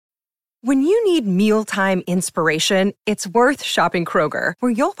When you need mealtime inspiration, it's worth shopping Kroger,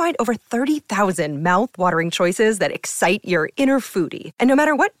 where you'll find over 30,000 mouth-watering choices that excite your inner foodie. And no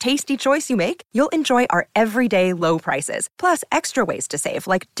matter what tasty choice you make, you'll enjoy our everyday low prices, plus extra ways to save,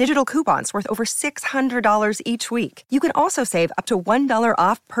 like digital coupons worth over $600 each week. You can also save up to $1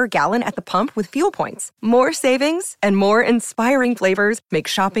 off per gallon at the pump with fuel points. More savings and more inspiring flavors make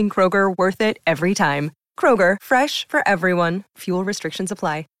shopping Kroger worth it every time. Kroger, fresh for everyone. Fuel restrictions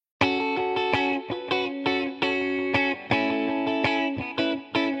apply.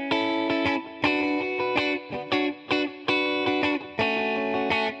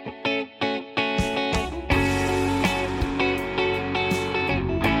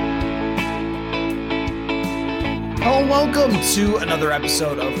 Welcome to another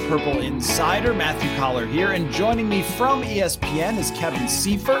episode of Purple Insider. Matthew Coller here, and joining me from ESPN is Kevin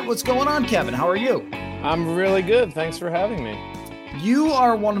Seifert. What's going on, Kevin? How are you? I'm really good. Thanks for having me. You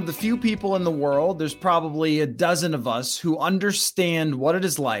are one of the few people in the world, there's probably a dozen of us, who understand what it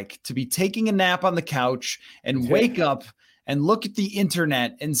is like to be taking a nap on the couch and wake up and look at the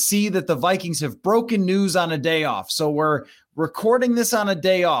internet and see that the Vikings have broken news on a day off. So we're recording this on a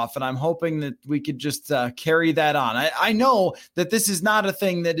day off, and I'm hoping that we could just carry that on. I know that this is not a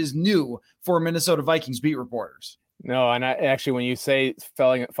thing that is new for Minnesota Vikings beat reporters. No, and actually, when you say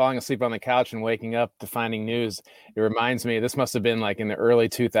falling asleep on the couch and waking up to finding news, it reminds me, this must have been like in the early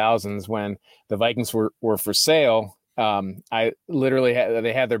 2000s when the Vikings were for sale. I literally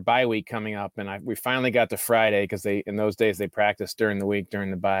they had their bye week coming up, and we finally got to Friday because in those days they practiced during the week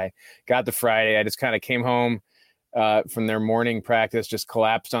during the bye. Got to Friday, I just kind of came home from their morning practice, just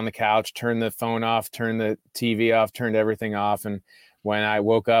collapsed on the couch, turned the phone off, turned the TV off, turned everything off, and when I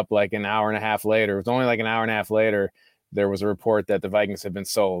woke up like an hour and a half later, it was only like an hour and a half later, there was a report that the Vikings had been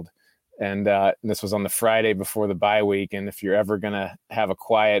sold. And this was on the Friday before the bye week. And if you're ever going to have a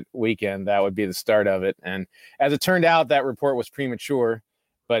quiet weekend, that would be the start of it. And as it turned out, that report was premature,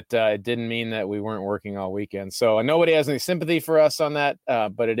 but it didn't mean that we weren't working all weekend. So nobody has any sympathy for us on that,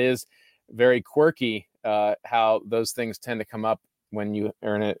 but it is very quirky how those things tend to come up when you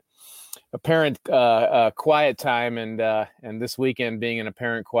earn it. Apparent quiet time, and this weekend being an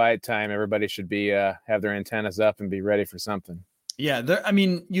apparent quiet time, everybody should be have their antennas up and be ready for something. Yeah, I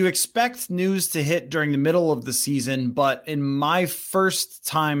mean, you expect news to hit during the middle of the season, but in my first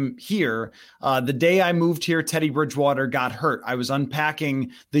time here, the day I moved here, Teddy Bridgewater got hurt. I was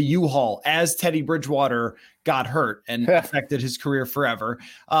unpacking the U-Haul as Teddy Bridgewater got hurt and affected his career forever.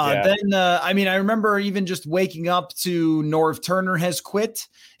 Then, I remember even just waking up to Norv Turner has quit.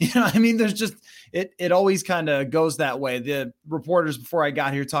 There's just, it always kind of goes that way. The reporters before I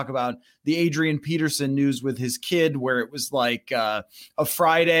got here talk about the Adrian Peterson news with his kid, where it was like a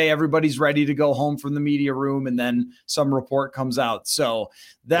Friday, everybody's ready to go home from the media room, and then some report comes out. So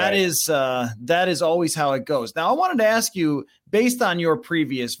that is always how it goes. Now, I wanted to ask you, based on your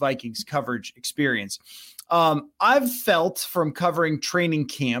previous Vikings coverage experience, I've felt from covering training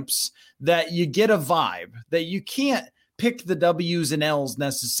camps that you get a vibe that you can't pick the W's and L's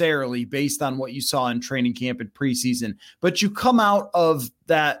necessarily based on what you saw in training camp and preseason, but you come out of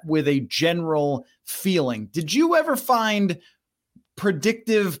that with a general feeling. Did you ever find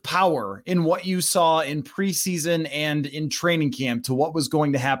predictive power in what you saw in preseason and in training camp to what was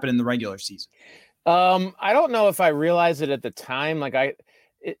going to happen in the regular season? I don't know if I realized it at the time.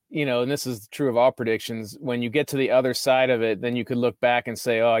 And this is true of all predictions. When you get to the other side of it, then you could look back and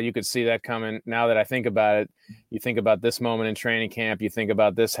say, oh, you could see that coming. Now that I think about it, you think about this moment in training camp, you think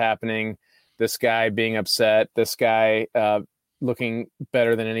about this happening, this guy being upset, this guy looking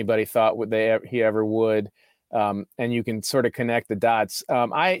better than anybody thought he ever would. And you can sort of connect the dots.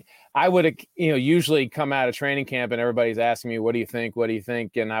 I would, usually come out of training camp and everybody's asking me, what do you think? What do you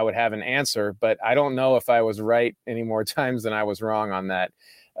think? And I would have an answer, but I don't know if I was right any more times than I was wrong on that.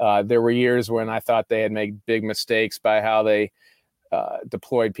 There were years when I thought they had made big mistakes by how they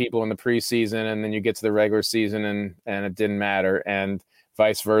deployed people in the preseason, and then you get to the regular season and it didn't matter, and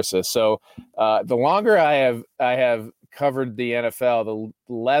vice versa. So the longer I have covered the NFL,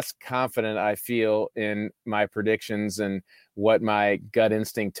 the less confident I feel in my predictions and what my gut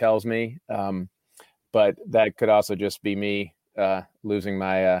instinct tells me. But that could also just be me losing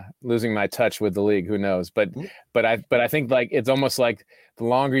my touch with the league. Who knows? But I think like it's almost like the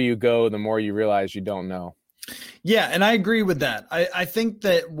longer you go, the more you realize you don't know. Yeah, and I agree with that. I think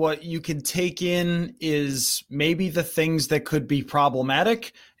that what you can take in is maybe the things that could be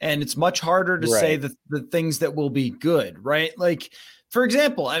problematic and it's much harder to say the things that will be good, right? Like, for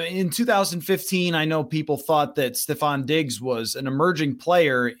example, I mean, in 2015, I know people thought that Stephon Diggs was an emerging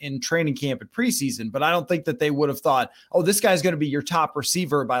player in training camp at preseason, but I don't think that they would have thought, oh, this guy's going to be your top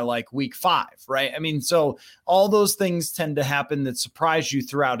receiver by like week 5, right? I mean, so all those things tend to happen that surprise you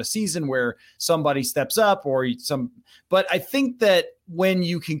throughout a season where somebody steps up but I think that when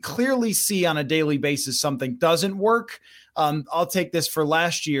you can clearly see on a daily basis something doesn't work, I'll take this for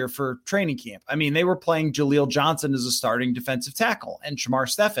last year for training camp. I mean, they were playing Jaleel Johnson as a starting defensive tackle and Shamar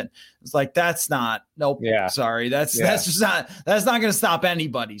Stephen. It's like, sorry. That's not going to stop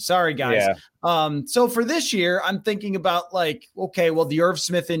anybody. Sorry, guys. Yeah. So for this year, I'm thinking about like, okay, well, the Irv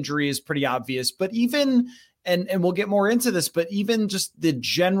Smith injury is pretty obvious, but even and we'll get more into this, but even just the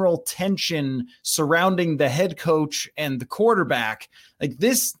general tension surrounding the head coach and the quarterback, like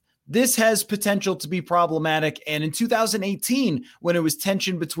this has potential to be problematic. And in 2018, when it was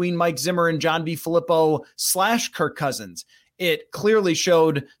tension between Mike Zimmer and John DeFilippo / Kirk Cousins, it clearly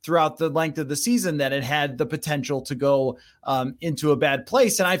showed throughout the length of the season that it had the potential to go into a bad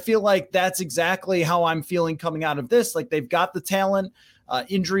place. And I feel like that's exactly how I'm feeling coming out of this. Like, they've got the talent.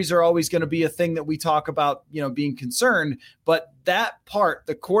 Injuries are always going to be a thing that we talk about, being concerned. But that part,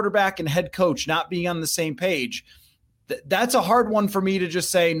 the quarterback and head coach not being on the same page, that's a hard one for me to just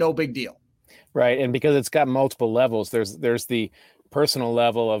say no big deal. Right. And because it's got multiple levels, there's the personal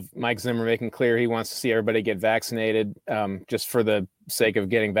level of Mike Zimmer making clear he wants to see everybody get vaccinated just for the sake of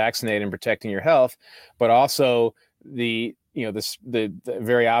getting vaccinated and protecting your health. But also the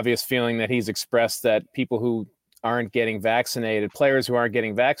very obvious feeling that he's expressed that people who aren't getting vaccinated, players who aren't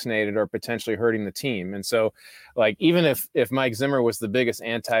getting vaccinated are potentially hurting the team. And so, like, even if Mike Zimmer was the biggest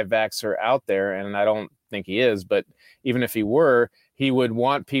anti-vaxxer out there, and I don't think he is, but even if he were, he would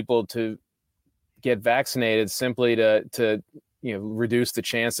want people to get vaccinated simply to reduce the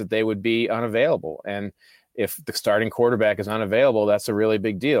chance that they would be unavailable. And if the starting quarterback is unavailable, that's a really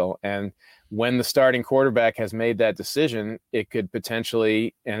big deal. And when the starting quarterback has made that decision, it could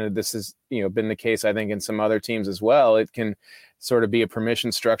potentially, and this has been the case, I think, in some other teams as well, it can sort of be a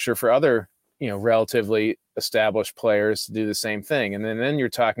permission structure for other, relatively established players to do the same thing. And then you're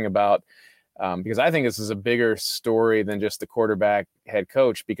talking about, because I think this is a bigger story than just the quarterback head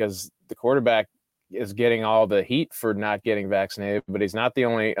coach, because the quarterback is getting all the heat for not getting vaccinated, but he's not the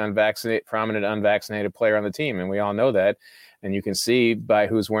only prominent unvaccinated player on the team. And we all know that. And you can see by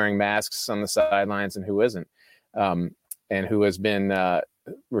who's wearing masks on the sidelines and who isn't, and who has been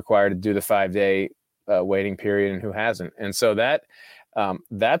required to do the 5-day waiting period and who hasn't. And so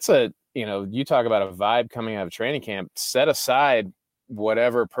that's you talk about a vibe coming out of training camp. Set aside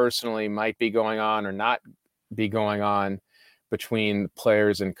whatever personally might be going on or not be going on between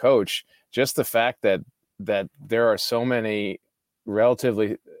players and coach. Just the fact that there are so many,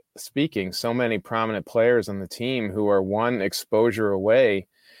 relatively speaking, so many prominent players on the team who are one exposure away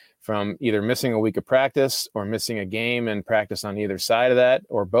from either missing a week of practice or missing a game and practice on either side of that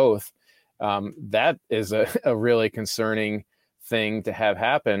or both. That is a really concerning thing to have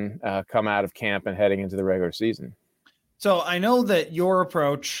happen come out of camp and heading into the regular season. So I know that your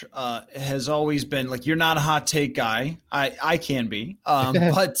approach has always been like, you're not a hot take guy. I can be,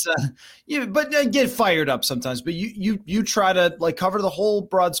 but I get fired up sometimes. But you try to like cover the whole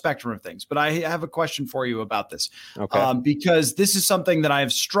broad spectrum of things. But I have a question for you about this, because this is something that I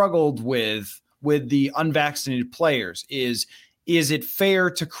have struggled with the unvaccinated players. Is it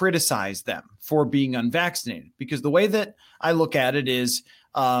fair to criticize them for being unvaccinated? Because the way that I look at it is,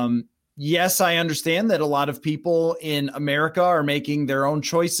 yes, I understand that a lot of people in America are making their own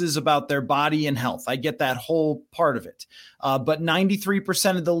choices about their body and health. I get that whole part of it. But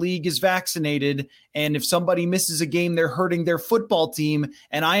 93% of the league is vaccinated. And if somebody misses a game, they're hurting their football team.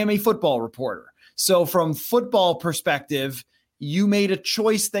 And I am a football reporter. So from football perspective, you made a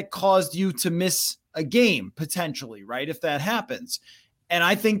choice that caused you to miss a game potentially, right? If that happens. And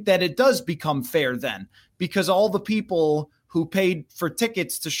I think that it does become fair then, because all the people who paid for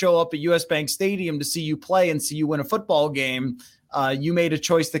tickets to show up at US Bank Stadium to see you play and see you win a football game, you made a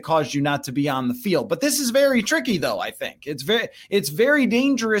choice that caused you not to be on the field. But this is very tricky, though. I think it's very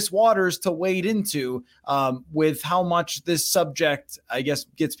dangerous waters to wade into with how much this subject, I guess,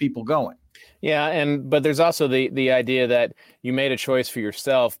 gets people going. Yeah, but there's also the idea that you made a choice for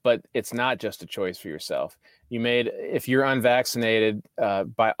yourself, but it's not just a choice for yourself. If you're unvaccinated,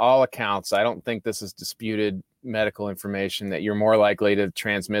 by all accounts, I don't think this is disputed medical information, that you're more likely to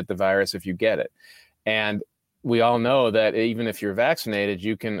transmit the virus if you get it. And we all know that even if you're vaccinated,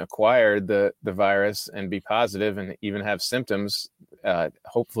 you can acquire the virus and be positive and even have symptoms,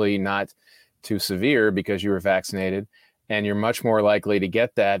 hopefully not too severe because you were vaccinated. And you're much more likely to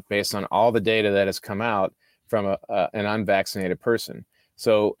get that based on all the data that has come out from an unvaccinated person.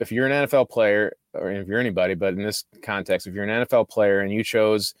 So if you're an NFL player, or if you're anybody, but in this context, if you're an NFL player and you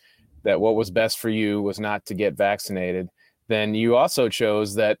chose that what was best for you was not to get vaccinated, then you also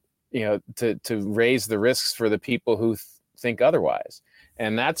chose that, to raise the risks for the people who think otherwise.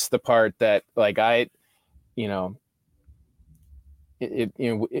 And that's the part that, like, we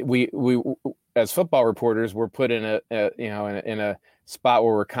as football reporters, we're put in a spot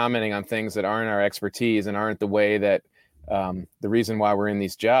where we're commenting on things that aren't our expertise and aren't the way that the reason why we're in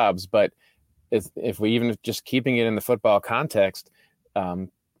these jobs. But if we even just keeping it in the football context,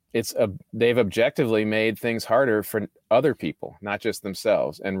 they've objectively made things harder for other people, not just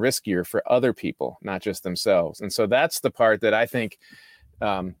themselves, and riskier for other people, not just themselves. And so that's the part that I think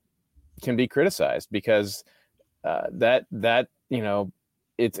can be criticized, because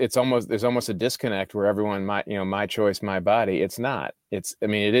it's almost, there's almost a disconnect where everyone my choice, my body. It's not. It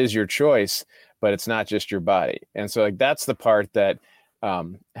is your choice, but it's not just your body. And so, like, that's the part that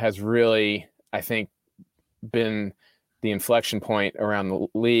has really, I think, been the inflection point around the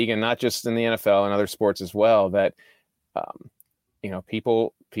league, and not just in the NFL and other sports as well, that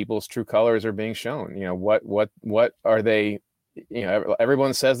people's true colors are being shown. What are they?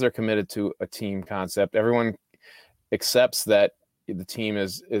 Everyone says they're committed to a team concept. Everyone accepts that the team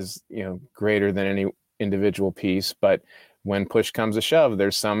is greater than any individual piece. But when push comes to shove,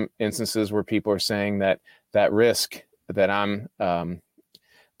 there's some instances where people are saying that risk that I'm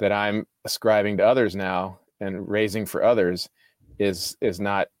ascribing to others now and raising for others is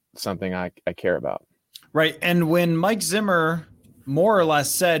not something I care about. Right. And when Mike Zimmer more or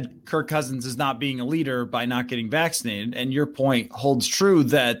less said Kirk Cousins is not being a leader by not getting vaccinated, and your point holds true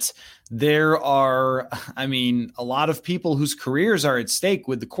that there are, a lot of people whose careers are at stake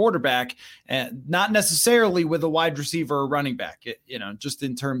with the quarterback, and not necessarily with a wide receiver or running back, just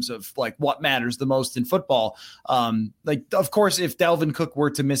in terms of like what matters the most in football. Of course, if Dalvin Cook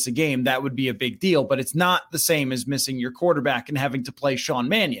were to miss a game, that would be a big deal, but it's not the same as missing your quarterback and having to play Sean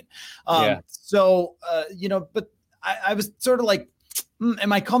Mannion. But I was sort of like,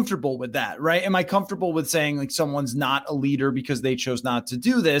 am I comfortable with that? Right. Am I comfortable with saying like someone's not a leader because they chose not to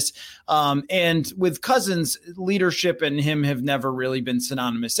do this? And with Cousins, leadership and him have never really been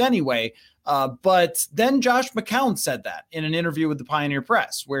synonymous anyway. But then Josh McCown said that in an interview with the Pioneer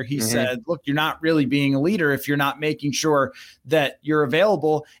Press, where he said, look, you're not really being a leader if you're not making sure that you're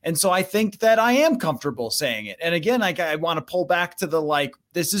available. And so I think that I am comfortable saying it. And again, I want to pull back to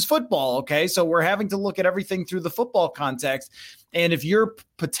this is football. Okay. So we're having to look at everything through the football context. And if you're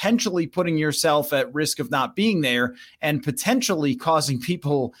potentially putting yourself at risk of not being there and potentially causing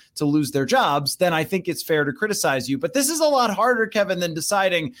people to lose their jobs, then I think it's fair to criticize you. But this is a lot harder, Kevin, than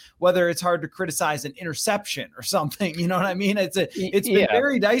deciding whether it's hard to criticize an interception or something. You know what I mean? It's been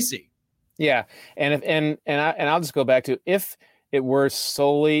very dicey. Yeah. And I'll just go back to, if it were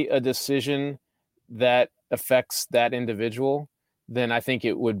solely a decision that affects that individual, then I think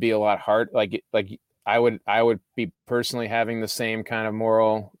it would be a lot hard. Like I would be personally having the same kind of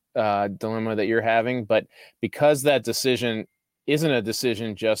moral dilemma that you're having, but because that decision isn't a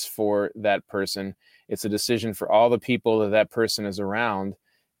decision just for that person, it's a decision for all the people that person is around,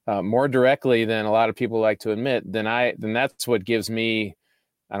 more directly than a lot of people like to admit, then that's what gives me,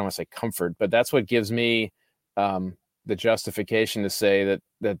 I don't want to say comfort, but that's what gives me the justification to say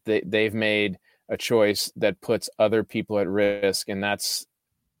that they've made a choice that puts other people at risk. And that's,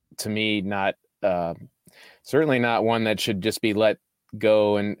 to me, not certainly not one that should just be let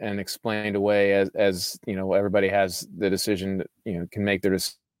go and explained away as everybody has the decision, can make their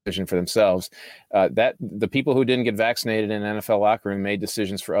decision for themselves. That the people who didn't get vaccinated in an NFL locker room made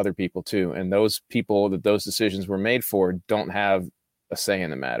decisions for other people too. And those people that those decisions were made for don't have a say in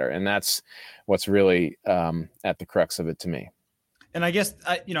the matter. And that's what's really at the crux of it to me. And I guess,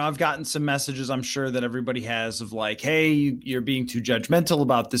 I've gotten some messages, I'm sure that everybody has, of like, hey, you're being too judgmental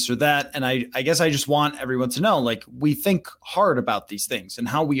about this or that. And I guess I just want everyone to know, like, we think hard about these things and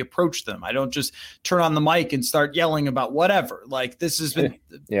how we approach them. I don't just turn on the mic and start yelling about whatever. Like, this has been,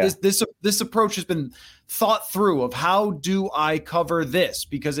 this approach has been thought through of how do I cover this,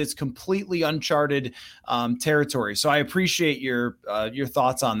 because it's completely uncharted territory. So I appreciate your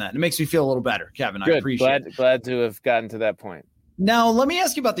thoughts on that. It makes me feel a little better, Kevin. Good. I appreciate it. Glad to have gotten to that point. Now, let me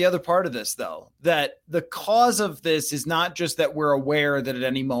ask you about the other part of this, though, that the cause of this is not just that we're aware that at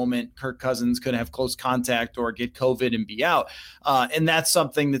any moment Kirk Cousins could have close contact or get COVID and be out. And that's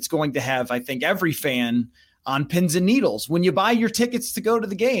something that's going to have, I think, every fan on pins and needles. When you buy your tickets to go to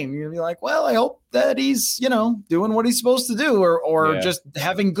the game, you're gonna be like, well, I hope that he's, doing what he's supposed to do or just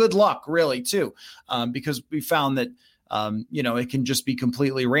having good luck, really, too. Because we found that It can just be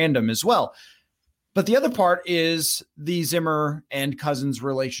completely random as well. But the other part is the Zimmer and Cousins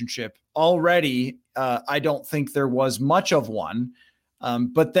relationship. Already, I don't think there was much of one.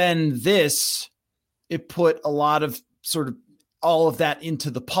 But then it put a lot of sort of all of that into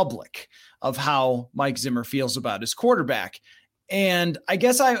the public of how Mike Zimmer feels about his quarterback. And I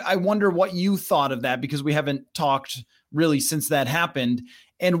guess I wonder what you thought of that, because we haven't talked really since that happened,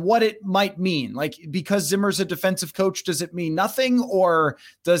 and what it might mean. Like, because Zimmer's a defensive coach, does it mean nothing? Or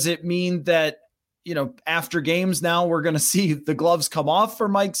does it mean that, after games now we're going to see the gloves come off for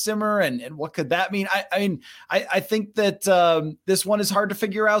Mike Zimmer, and what could that mean? I think that this one is hard to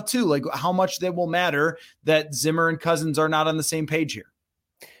figure out too, like how much that will matter that Zimmer and Cousins are not on the same page here.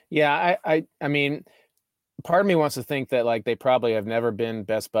 Yeah. I mean, part of me wants to think that like they probably have never been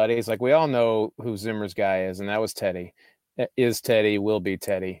best buddies. Like, we all know who Zimmer's guy is, and that was Teddy. Is Teddy, will be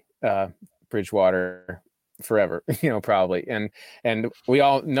Teddy Bridgewater forever, probably. And we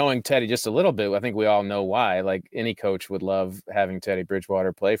all, knowing Teddy just a little bit, I think we all know why. Like, any coach would love having Teddy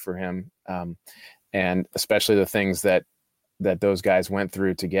Bridgewater play for him, and especially the things that those guys went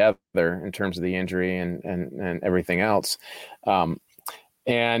through together in terms of the injury and everything else.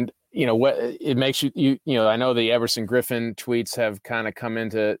 And what it makes you I know the Everson Griffin tweets have kind of come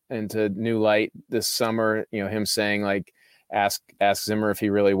into new light this summer, him saying like, ask Zimmer if he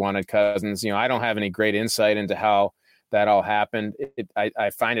really wanted Cousins. I don't have any great insight into how that all happened. I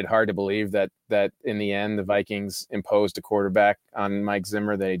find it hard to believe that in the end, the Vikings imposed a quarterback on Mike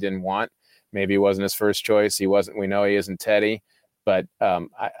Zimmer that he didn't want. Maybe it wasn't his first choice. We know he isn't Teddy, but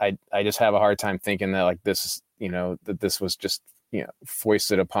I just have a hard time thinking that like this, that this was just,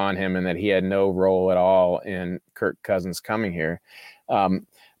 foisted upon him and that he had no role at all in Kirk Cousins coming here.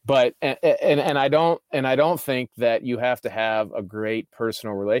 But I don't think that you have to have a great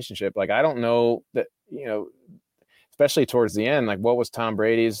personal relationship. Like, I don't know that, especially towards the end, like what was Tom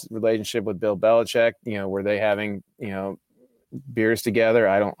Brady's relationship with Bill Belichick? Were they having, beers together?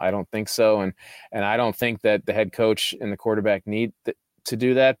 I don't think so. And I don't think that the head coach and the quarterback need to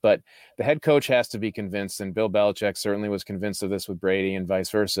do that, but the head coach has to be convinced, and Bill Belichick certainly was convinced of this with Brady and vice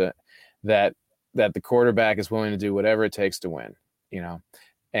versa, that the quarterback is willing to do whatever it takes to win,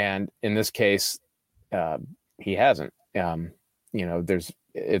 and in this case, he hasn't.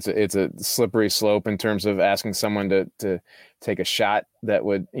 It's a slippery slope in terms of asking someone to take a shot that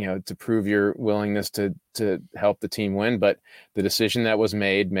would, to prove your willingness to help the team win. But the decision that was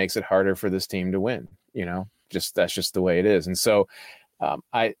made makes it harder for this team to win, that's just the way it is. And so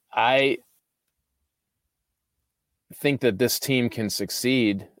I think that this team can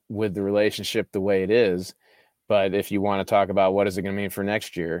succeed with the relationship the way it is. But if you want to talk about what is it going to mean for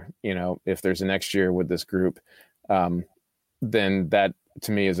next year, if there's a next year with this group, then that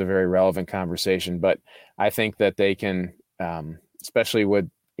to me is a very relevant conversation. But I think that they can, especially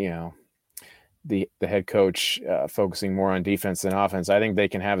with, the head coach focusing more on defense than offense, I think they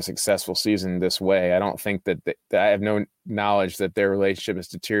can have a successful season this way. I don't think that I have no knowledge that their relationship has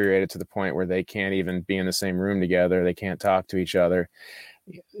deteriorated to the point where they can't even be in the same room together. They can't talk to each other.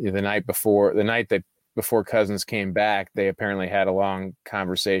 The night before Cousins came back, they apparently had a long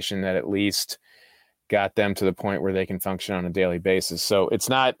conversation that at least got them to the point where they can function on a daily basis. So it's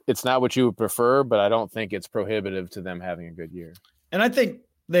not what you would prefer, but I don't think it's prohibitive to them having a good year. And I think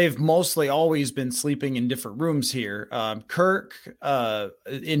they've mostly always been sleeping in different rooms here. Kirk,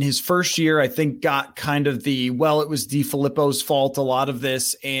 in his first year, I think got kind of it was DeFilippo's fault, a lot of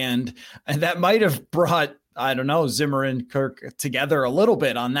this. And that might have brought, I don't know, Zimmer and Kirk together a little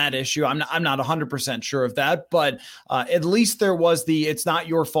bit on that issue. I'm not 100% sure of that, but at least there was it's not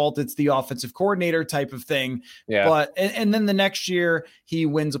your fault, it's the offensive coordinator type of thing. Yeah. But and then the next year he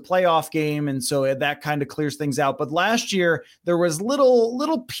wins a playoff game, and so that kind of clears things out. But last year there was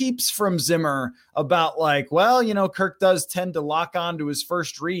little peeps from Zimmer about like, well, Kirk does tend to lock on to his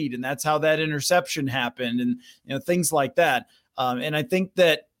first read, and that's how that interception happened, and things like that. And I think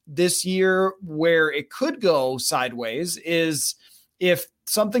that this year where it could go sideways is if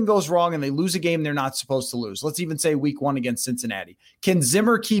something goes wrong and they lose a game they're not supposed to lose. Let's even say week 1 against Cincinnati. Can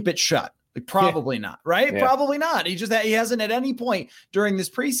Zimmer keep it shut? Like, probably not, right? Yeah. Probably not. He hasn't at any point during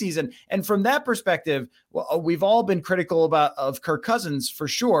this preseason. And from that perspective, we've all been critical of Kirk Cousins for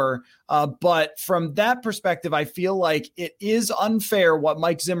sure. But from that perspective, I feel like it is unfair what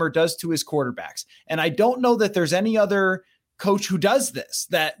Mike Zimmer does to his quarterbacks. And I don't know that there's any other coach who does this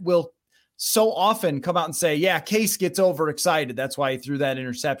that will so often come out and say, yeah, Case gets overexcited. That's why he threw that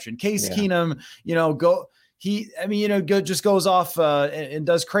interception. Case Keenum, just goes off and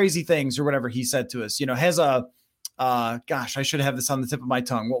does crazy things or whatever he said to us, has a gosh, I should have this on the tip of my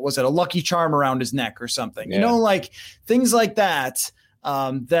tongue. What was it? A Lucky Charm around his neck or something, Yeah. like things like that,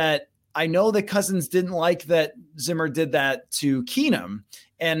 that I know that Cousins didn't like that Zimmer did that to Keenum.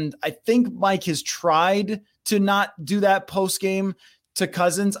 And I think Mike has tried to not do that post game to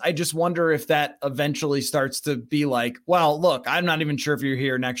Cousins. I just wonder if that eventually starts to be like, well, look, I'm not even sure if you're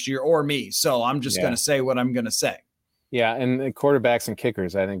here next year or me. So I'm just going to say what I'm going to say. Yeah, and the quarterbacks and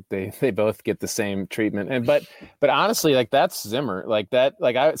kickers, I think they both get the same treatment. And but honestly, like that's Zimmer, like that.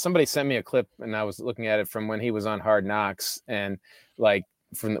 Like somebody sent me a clip, and I was looking at it from when he was on Hard Knocks, and like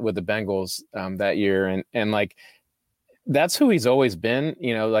with the Bengals that year, and like that's who he's always been.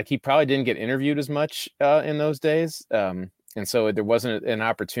 Like he probably didn't get interviewed as much in those days, and so there wasn't an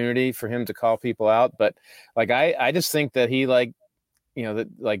opportunity for him to call people out. But like I just think that he that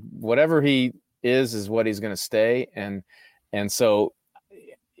like whatever he is what he's going to stay, and so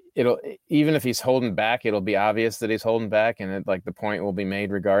it'll, even if he's holding back, it'll be obvious that he's holding back, and like the point will be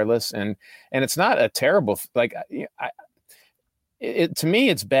made regardless. And it's not a terrible, like to me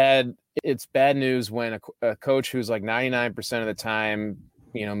it's bad news when a coach who's like 99% of the time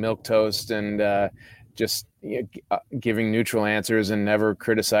milquetoast and just giving neutral answers and never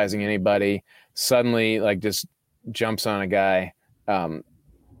criticizing anybody suddenly like just jumps on a guy.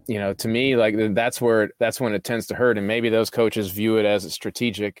 To me, like that's when it tends to hurt. And maybe those coaches view it as a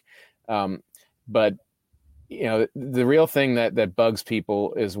strategic. But the real thing that bugs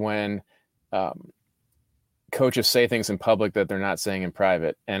people is when coaches say things in public that they're not saying in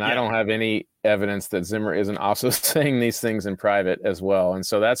private. And I don't have any evidence that Zimmer isn't also saying these things in private as well. And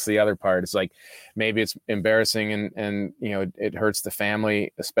so that's the other part. It's like, maybe it's embarrassing and it hurts the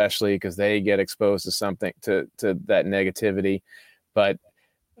family, especially because they get exposed to something, to that negativity. But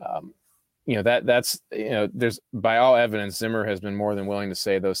that's there's, by all evidence, Zimmer has been more than willing to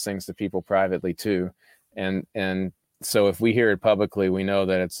say those things to people privately too. And so if we hear it publicly, we know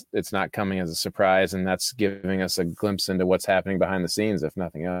that it's not coming as a surprise, and that's giving us a glimpse into what's happening behind the scenes, if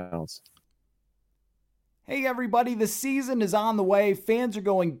nothing else. Hey everybody, the season is on the way. Fans are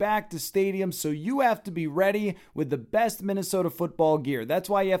going back to stadiums, so you have to be ready with the best Minnesota football gear. That's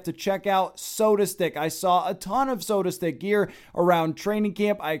why you have to check out Soda Stick. I saw a ton of Soda Stick gear around training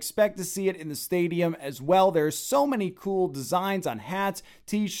camp. I expect to see it in the stadium as well. There's so many cool designs on hats,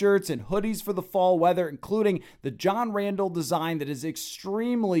 t-shirts, and hoodies for the fall weather, including the John Randall design that is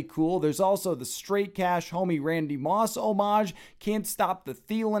extremely cool. There's also the Straight Cash homie Randy Moss homage, Can't Stop the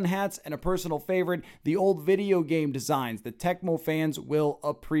Thielen hats, and a personal favorite, the old video game designs that Tecmo fans will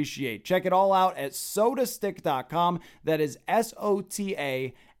appreciate. Check it all out at sodastick.com. That is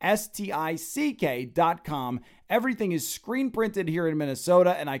SOTASTICK.com. Everything is screen printed here in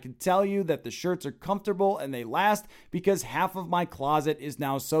Minnesota, and I can tell you that the shirts are comfortable and they last because half of my closet is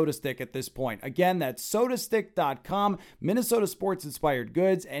now Soda Stick at this point. Again, that's sodastick.com, Minnesota sports inspired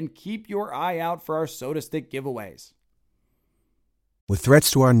goods, and keep your eye out for our Soda Stick giveaways. With threats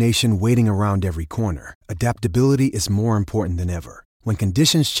to our nation waiting around every corner, adaptability is more important than ever. When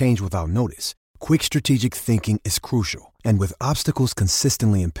conditions change without notice, quick strategic thinking is crucial. And with obstacles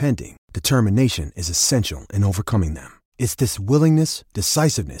consistently impending, determination is essential in overcoming them. It's this willingness,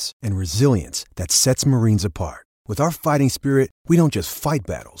 decisiveness, and resilience that sets Marines apart. With our fighting spirit, we don't just fight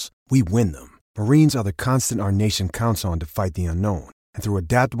battles, we win them. Marines are the constant our nation counts on to fight the unknown. And through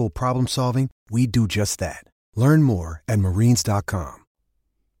adaptable problem solving, we do just that. Learn more at marines.com.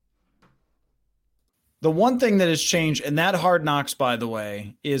 The one thing that has changed, and that Hard Knocks, by the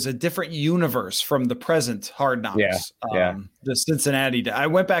way, is a different universe from the present Hard Knocks. The Cincinnati. I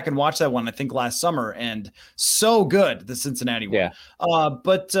went back and watched that one, I think, last summer, and so good, the Cincinnati one.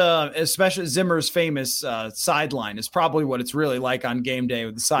 But especially Zimmer's famous sideline is probably what it's really like on game day,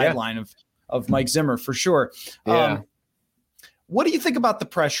 with the sideline of Mike Zimmer, for sure. What do you think about the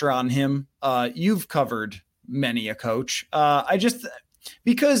pressure on him? You've covered many a coach.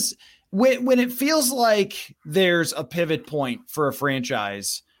 Because when it feels like there's a pivot point for a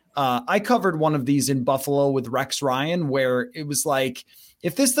franchise, I covered one of these in Buffalo with Rex Ryan, where it was like,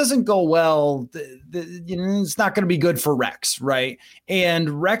 if this doesn't go well, it's not going to be good for Rex, right?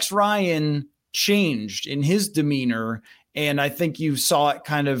 And Rex Ryan changed in his demeanor, and I think you saw it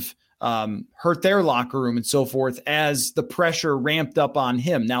kind of hurt their locker room and so forth as the pressure ramped up on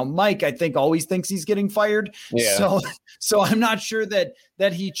him. Now, Mike, I think, always thinks he's getting fired. So I'm not sure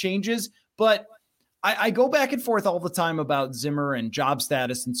that he changes, but I go back and forth all the time about Zimmer and job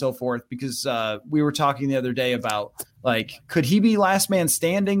status and so forth, because we were talking the other day about, like, could he be last man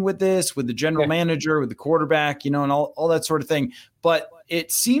standing with this, with the general manager, with the quarterback, and all that sort of thing. But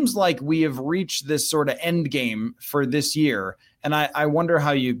it seems like we have reached this sort of end game for this year. And I wonder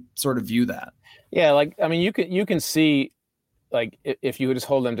how you sort of view that. Yeah, like I mean, you can see, like if you would just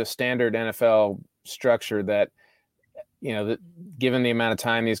hold them to standard NFL structure, that that given the amount of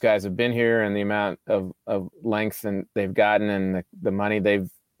time these guys have been here and the amount of length and they've gotten and the money they've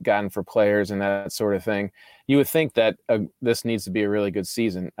gotten for players and that sort of thing, you would think that this needs to be a really good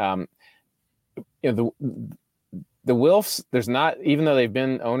season. The Wilfs, there's not, even though they've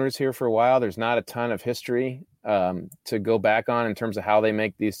been owners here for a while, there's not a ton of history to go back on in terms of how they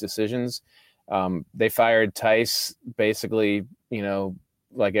make these decisions. They fired Tice basically,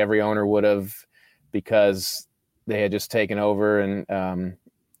 like every owner would have, because they had just taken over and,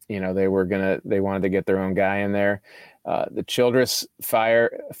 they wanted to get their own guy in there. The Childress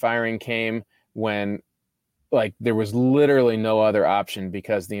firing came when, like, there was literally no other option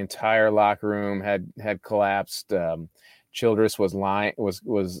because the entire locker room had collapsed. Childress was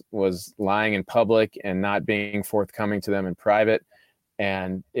lying in public and not being forthcoming to them in private,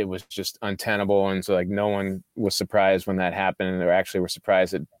 and it was just untenable. And so, like, no one was surprised when that happened, and they actually were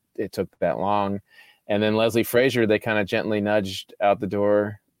surprised it took that long. And then Leslie Frazier, they kind of gently nudged out the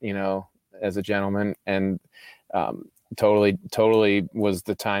door, as a gentleman, and totally was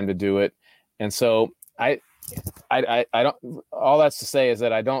the time to do it. And so I don't, all that's to say is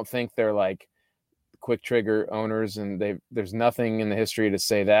that I don't think they're like quick trigger owners, and there's nothing in the history to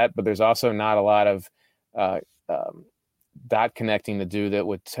say that, but there's also not a lot of dot connecting to do that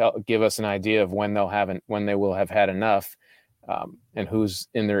would give us an idea of when they will have had enough, and who's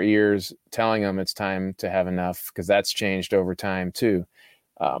in their ears telling them it's time to have enough, because that's changed over time too.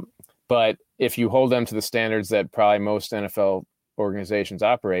 But if you hold them to the standards that probably most NFL organizations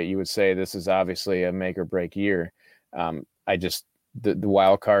operate, you would say this is obviously a make or break year. The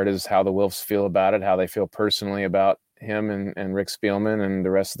wild card is how the Wilfs feel about it, how they feel personally about him and Rick Spielman and the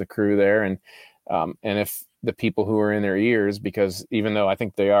rest of the crew there. And if the people who are in their ears, because even though I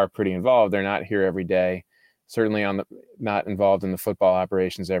think they are pretty involved, they're not here every day, certainly not involved in the football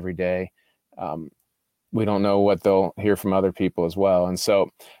operations every day. We don't know what they'll hear from other people as well. And so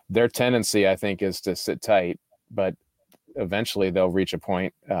their tendency, I think, is to sit tight, but eventually they'll reach a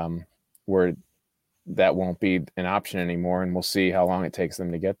point where that won't be an option anymore, and we'll see how long it takes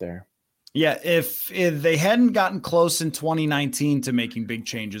them to get there. Yeah, if they hadn't gotten close in 2019 to making big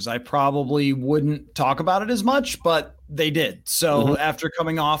changes, I probably wouldn't talk about it as much, but they did. So after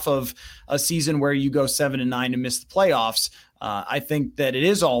coming off of a season where you go 7-9 and miss the playoffs, I think that it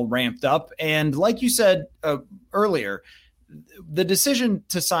is all ramped up. And like you said earlier, the decision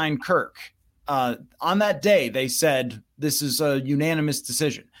to sign Kirk, on that day, they said this is a unanimous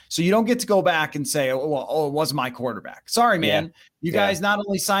decision. So you don't get to go back and say, oh, it wasn't my quarterback. Sorry, man. Yeah. You guys not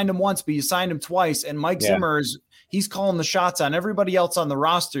only signed him once, but you signed him twice. And Mike Zimmer he's calling the shots on everybody else on the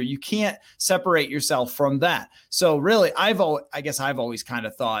roster. You can't separate yourself from that. So really, I've always kind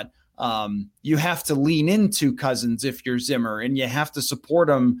of thought you have to lean into Cousins if you're Zimmer, and you have to support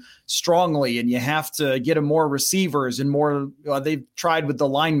him strongly, and you have to get him more receivers and more. They've tried with the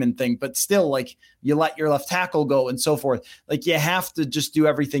lineman thing, but still, like, you let your left tackle go and so forth. Like, you have to just do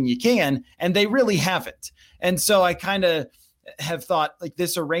everything you can, and they really haven't. And so I kind of have thought, like,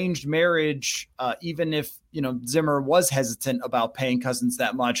 this arranged marriage, even if Zimmer was hesitant about paying Cousins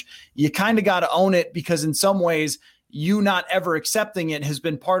that much, you kind of got to own it, because in some ways, you not ever accepting it has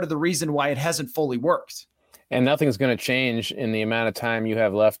been part of the reason why it hasn't fully worked. And nothing's going to change in the amount of time you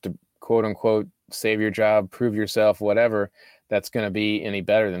have left to, quote unquote, save your job, prove yourself, whatever, that's going to be any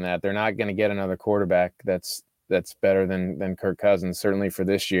better than that. They're not going to get another quarterback that's better than Kirk Cousins, certainly for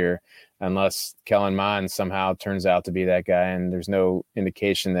this year, unless Kellen Mond somehow turns out to be that guy. And there's no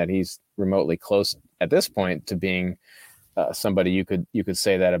indication that he's remotely close at this point to being somebody you could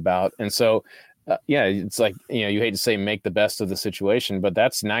say that about. And so, it's like, you hate to say make the best of the situation, but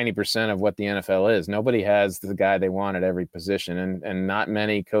that's 90% of what the NFL is. Nobody has the guy they want at every position, and not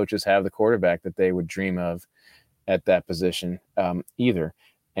many coaches have the quarterback that they would dream of at that position either.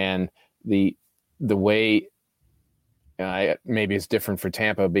 And the way maybe it's different for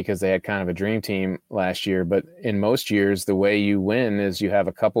Tampa because they had kind of a dream team last year, but in most years, the way you win is you have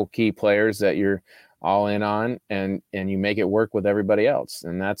a couple key players that you're all in on, and you make it work with everybody else.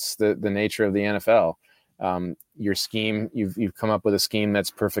 And that's the nature of the NFL. Your scheme, you've come up with a scheme that's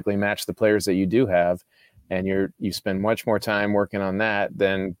perfectly matched the players that you do have. And you spend much more time working on that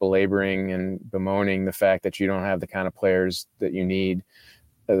than belaboring and bemoaning the fact that you don't have the kind of players that you need,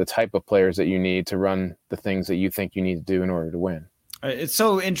 the type of players that you need to run the things that you think you need to do in order to win. It's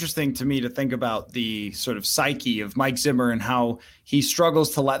so interesting to me to think about the sort of psyche of Mike Zimmer and how he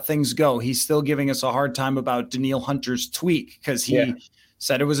struggles to let things go. He's still giving us a hard time about Danielle Hunter's tweak because he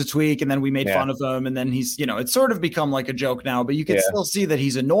said it was a tweak, and then we made fun of him, and then he's, it's sort of become like a joke now, but you can still see that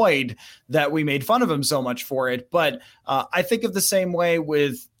he's annoyed that we made fun of him so much for it. But I think of the same way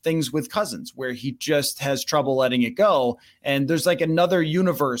with things with Cousins, where he just has trouble letting it go. And there's like another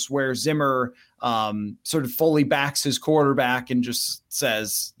universe where Zimmer sort of fully backs his quarterback and just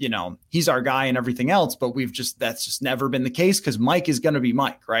says, he's our guy and everything else. But that's just never been the case, because Mike is going to be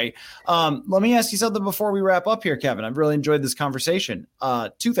Mike, right? Let me ask you something before we wrap up here, Kevin. I've really enjoyed this conversation.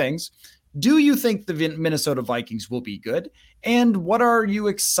 Two things. Do you think the Minnesota Vikings will be good? And what are you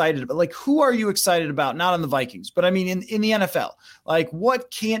excited about? Like, who are you excited about? Not on the Vikings, but I mean, in the NFL, like, what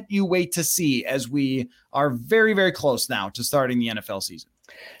can't you wait to see as we are very, very close now to starting the NFL season?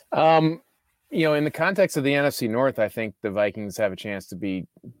 In the context of the NFC North, I think the Vikings have a chance to be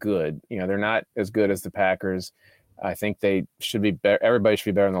good. They're not as good as the Packers. I think they should be better. Everybody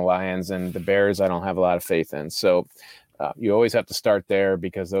should be better than the Lions, and the Bears, I don't have a lot of faith in. So, you always have to start there,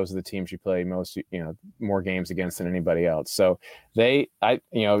 because those are the teams you play most, more games against than anybody else. So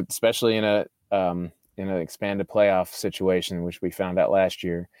especially in an expanded playoff situation, which we found out last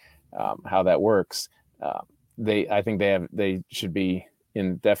year, how that works. I think they should be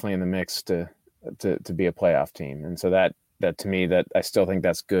definitely in the mix to be a playoff team. And so that to me, that I still think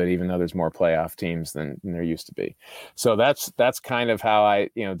that's good, even though there's more playoff teams than there used to be. So that's kind of how I,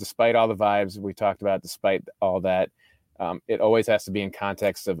 despite all the vibes we talked about, despite all that, it always has to be in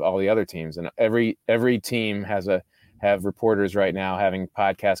context of all the other teams, and every team have reporters right now having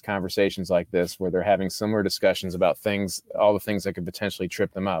podcast conversations like this, where they're having similar discussions about all the things that could potentially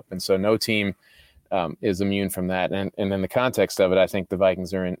trip them up. And so no team is immune from that. And in the context of it, I think the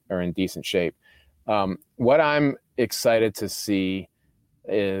Vikings are in decent shape. What I'm excited to see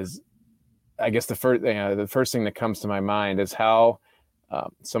is, I guess the first thing that comes to my mind is how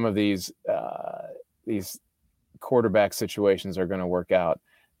some of these quarterback situations are going to work out.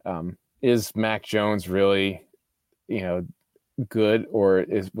 Is Mac Jones really, good, or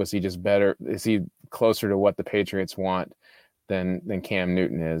was he just better? Is he closer to what the Patriots want than Cam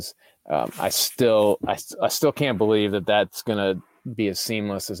Newton is? I still can't believe that that's going to be as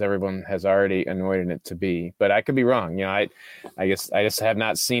seamless as everyone has already anointed it to be, but I could be wrong. I guess I just have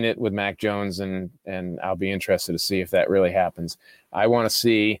not seen it with Mac Jones, and I'll be interested to see if that really happens. I want to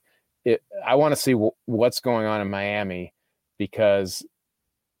see what's going on in Miami, because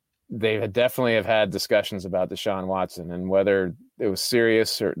they definitely have had discussions about Deshaun Watson and whether it was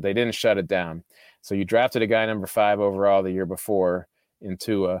serious or they didn't shut it down. So you drafted a guy number 5 overall the year before in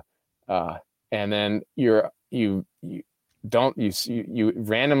Tua, and then you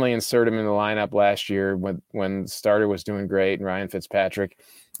randomly insert him in the lineup last year when the starter was doing great and Ryan Fitzpatrick.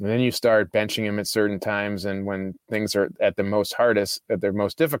 And then you start benching him at certain times, and when things are at their most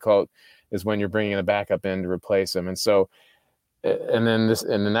difficult, is when you're bringing the backup in to replace him. And so, and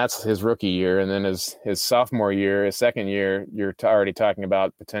then that's his rookie year, and then his sophomore year, his second year, you're already talking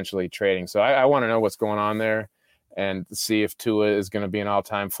about potentially trading. So I want to know what's going on there, and see if Tua is going to be an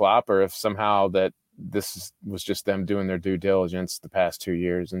all-time flop, or if somehow that this was just them doing their due diligence the past 2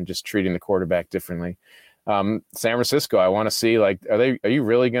 years and just treating the quarterback differently. San Francisco, I want to see, like, are you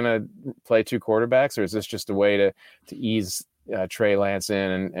really going to play 2 quarterbacks, or is this just a way to ease Trey Lance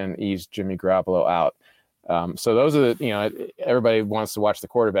in and ease Jimmy Garoppolo out? So those are everybody wants to watch the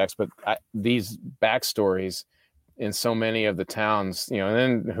quarterbacks, but these backstories in so many of the towns,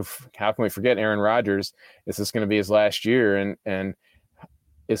 and then how can we forget Aaron Rodgers? Is this going to be his last year? And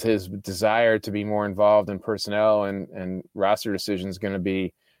is his desire to be more involved in personnel and roster decisions going to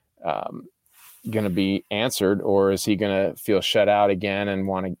be answered, or is he going to feel shut out again and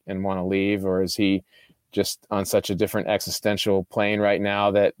want to leave, or is he just on such a different existential plane right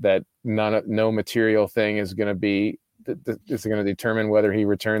now that no material thing is going to determine whether he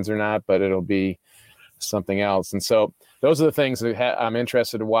returns or not, but it'll be something else. And so those are the things that I'm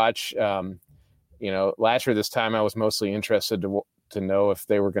interested to watch. Last year this time I was mostly interested to know if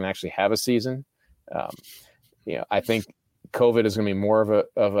they were going to actually have a season. I think COVID is going to be more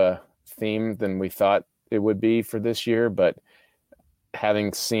of a theme than we thought it would be for this year, but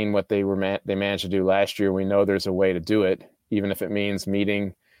having seen what they managed to do last year, we know there's a way to do it, even if it means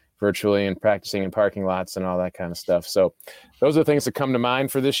meeting virtually and practicing in parking lots and all that kind of stuff. So those are the things that come to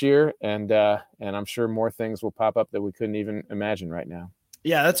mind for this year, and I'm sure more things will pop up that we couldn't even imagine right now.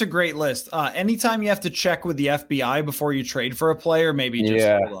 Yeah, that's a great list. Anytime you have to check with the FBI before you trade for a player,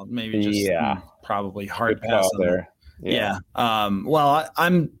 probably hard pass there. Yeah. Well,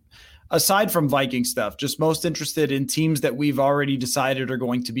 aside from Viking stuff, just most interested in teams that we've already decided are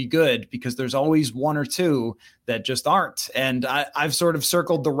going to be good, because there's always one or two that just aren't. And I've sort of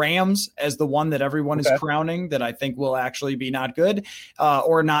circled the Rams as the one that everyone is crowning that I think will actually be not good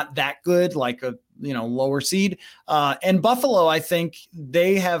or not that good, like a lower seed. And Buffalo, I think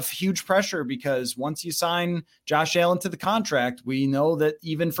they have huge pressure because once you sign Josh Allen to the contract, we know that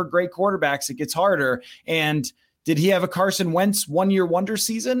even for great quarterbacks, it gets harder. And did he have a Carson Wentz 1-year wonder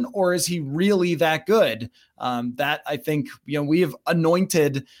season, or is he really that good? That I think, we have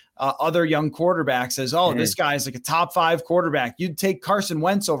anointed other young quarterbacks as, this guy's like a top 5 quarterback. You'd take Carson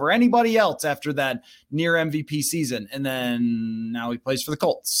Wentz over anybody else after that near MVP season. And then now he plays for the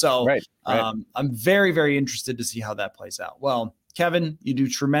Colts. So I'm very, very interested to see how that plays out. Well, Kevin, you do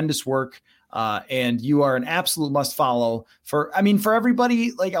tremendous work. And you are an absolute must follow for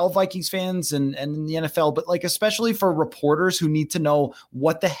everybody, like all Vikings fans and the NFL, but like, especially for reporters who need to know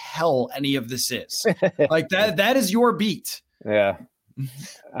what the hell any of this is. Like that is your beat. Yeah.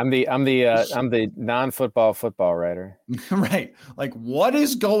 I'm the non-football football writer. Right. Like, what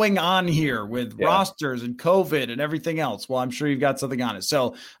is going on here with rosters and COVID and everything else? Well, I'm sure you've got something on it.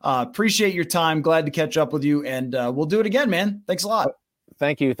 So appreciate your time. Glad to catch up with you, and we'll do it again, man. Thanks a lot.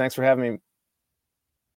 Thank you. Thanks for having me.